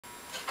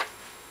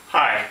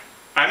Hi,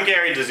 I'm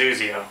Gary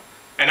Dezuzio,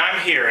 and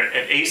I'm here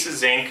at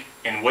Acecs Inc.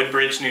 in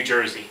Woodbridge, New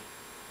Jersey.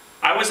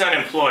 I was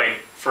unemployed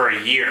for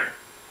a year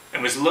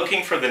and was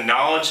looking for the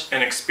knowledge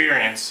and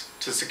experience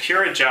to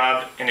secure a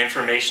job in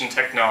information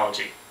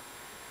technology.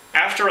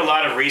 After a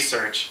lot of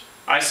research,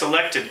 I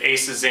selected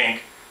Acecs Inc.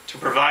 to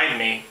provide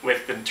me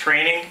with the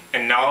training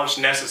and knowledge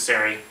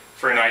necessary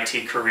for an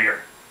IT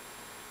career.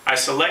 I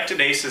selected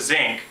Acecs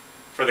Inc.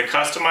 for the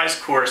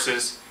customized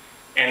courses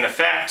and the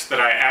fact that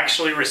I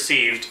actually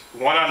received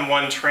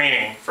one-on-one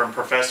training from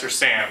Prof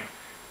Sam,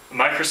 a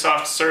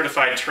Microsoft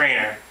certified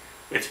trainer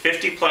with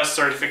 50-plus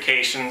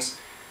certifications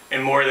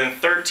and more than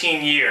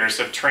 13 years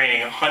of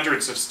training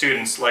hundreds of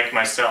students like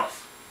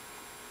myself.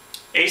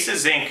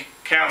 Acecs Inc.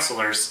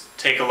 counselors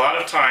take a lot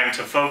of time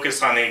to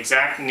focus on the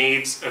exact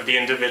needs of the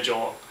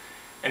individual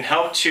and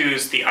help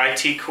choose the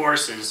IT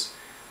courses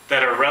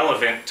that are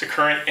relevant to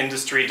current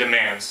industry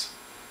demands.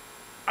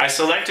 I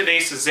selected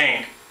Acecs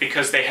Inc.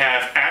 because they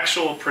have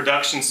actual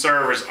production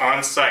servers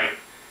on site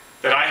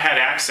that I had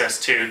access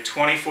to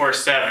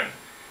 24/7,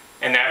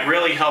 and that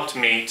really helped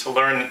me to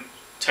learn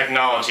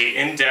technology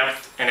in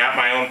depth and at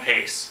my own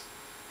pace.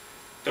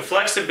 The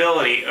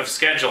flexibility of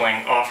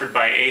scheduling offered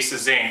by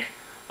Acecs Inc.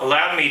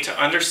 allowed me to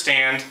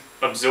understand,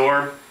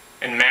 absorb,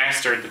 and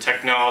master the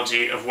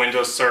technology of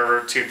Windows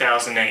Server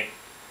 2008.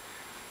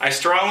 I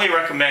strongly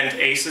recommend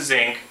Acecs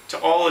Inc. to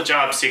all the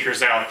job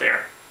seekers out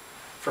there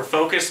for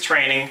focused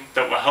training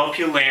that will help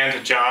you land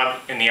a job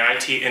in the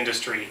IT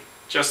industry,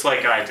 just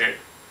like I did.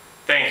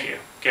 Thank you,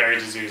 Gary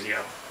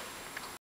Dezuzio.